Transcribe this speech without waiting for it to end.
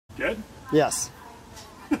Good? Yes.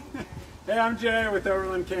 Hey, I'm Jay with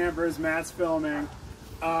OVRLND Campers. Matt's filming.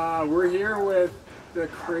 We're here with the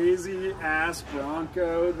crazy ass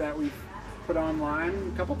Bronco that we've put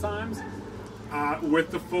online a couple times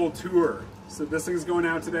with the full tour. So this thing's going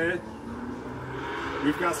out today.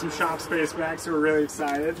 We've got some shop space back, so we're really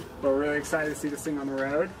excited. But we're really excited to see this thing on the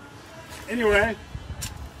road. Anyway,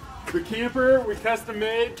 the camper we custom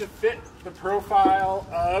made to fit the profile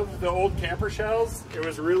of the old camper shells. It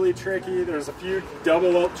was really tricky. There's a few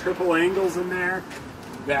double, triple angles in there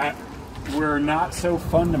that were not so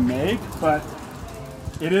fun to make, but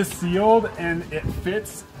it is sealed and it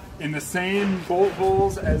fits in the same bolt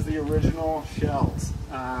holes as the original shells.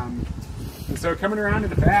 And so coming around to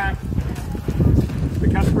the back, the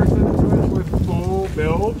customer sent it to us with full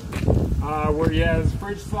build, where he has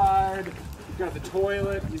fridge slide, he's got the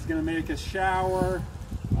toilet, he's gonna make a shower,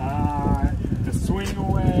 the swing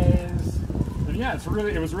aways, and yeah,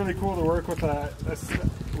 it was really cool to work with a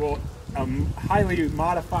highly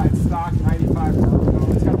modified stock 95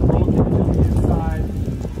 Bronco. It's got the roll cage on the inside.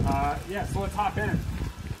 Yeah, so let's hop in.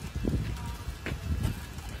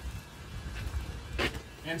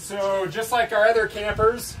 And so, just like our other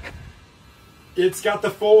campers, it's got the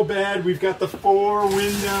full bed. We've got the 4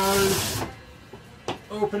 windows,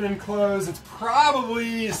 open and close. It's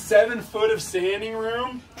probably 7 foot of standing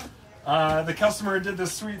room. The customer did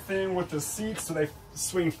this sweet thing with the seats, so they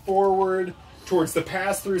swing forward towards the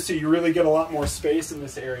pass-through, so you really get a lot more space in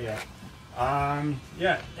this area.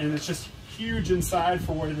 Yeah, and it's just huge inside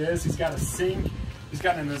for what it is. He's got a sink. He's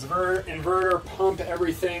got an inverter, pump,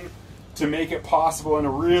 everything to make it possible in a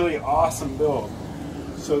really awesome build.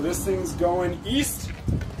 So this thing's going east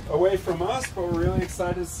away from us, but we're really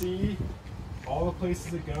excited to see all the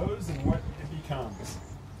places it goes and what it becomes.